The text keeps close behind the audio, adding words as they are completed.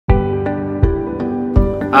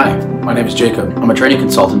Hi, my name is Jacob. I'm a training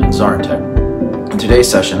consultant at ZaranTech. In today's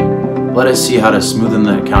session, let us see how to smoothen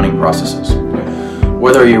the accounting processes.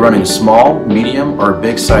 Whether you're running a small, medium, or a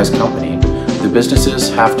big-sized company, the businesses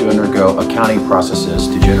have to undergo accounting processes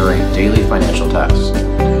to generate daily financial tasks.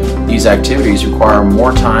 These activities require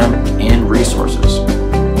more time and resources.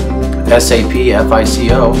 SAP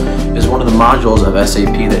FICO is one of the modules of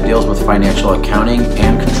SAP that deals with financial accounting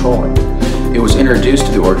and controlling. It was introduced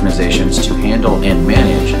to the organizations to handle and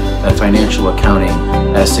manage that financial accounting.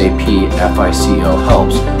 SAP FICO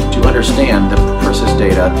helps to understand the precise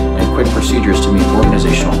data and quick procedures to meet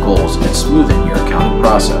organizational goals and smoothen your accounting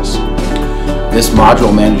process. This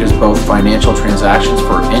module manages both financial transactions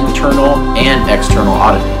for internal and external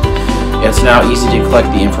auditing. It's now easy to collect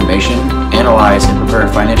the information, analyze and prepare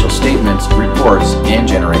financial statements, reports, and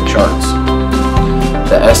generate charts.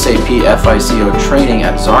 The SAP FICO Training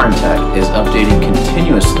at ZaranTech is updating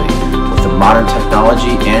continuously with the modern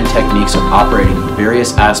technology and techniques of operating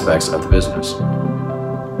various aspects of the business.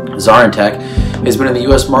 ZaranTech has been in the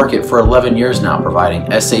U.S. market for 11 years now, providing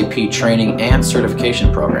SAP training and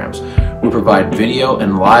certification programs. We provide video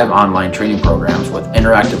and live online training programs with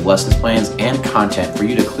interactive lessons plans and content for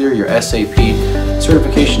you to clear your SAP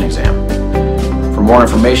certification exam. For more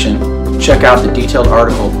information, check out the detailed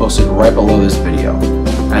article posted right below this video.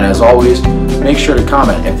 And as always, make sure to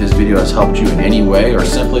comment if this video has helped you in any way or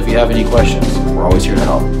simply if you have any questions. We're always here to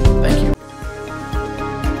help. Thank you.